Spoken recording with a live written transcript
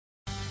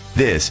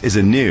This is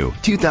a new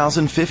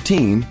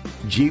 2015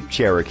 Jeep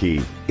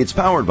Cherokee. It's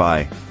powered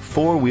by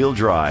four-wheel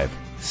drive,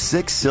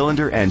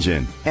 six-cylinder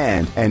engine,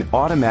 and an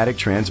automatic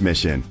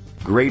transmission.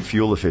 Great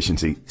fuel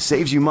efficiency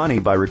saves you money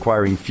by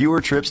requiring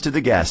fewer trips to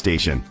the gas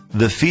station.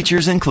 The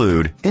features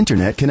include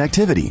internet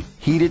connectivity,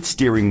 heated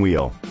steering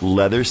wheel,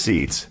 leather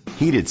seats,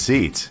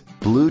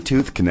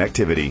 Bluetooth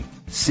connectivity,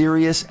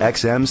 Sirius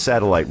XM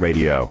satellite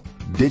radio,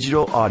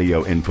 digital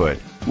audio input,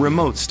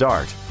 remote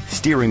start,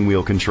 steering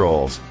wheel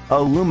controls,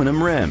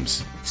 aluminum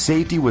rims.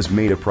 Safety was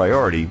made a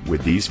priority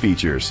with these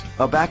features: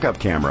 a backup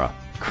camera,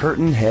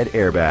 curtain head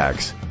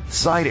airbags,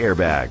 side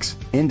airbags,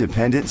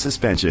 independent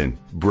suspension,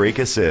 brake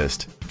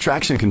assist,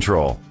 traction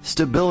control,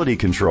 stability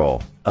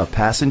control, a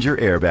passenger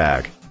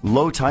airbag,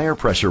 low tire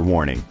pressure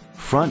warning,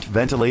 front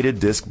ventilated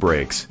disc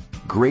brakes.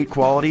 Great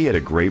quality at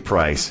a great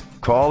price.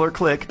 Call or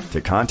click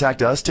to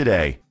contact us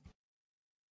today.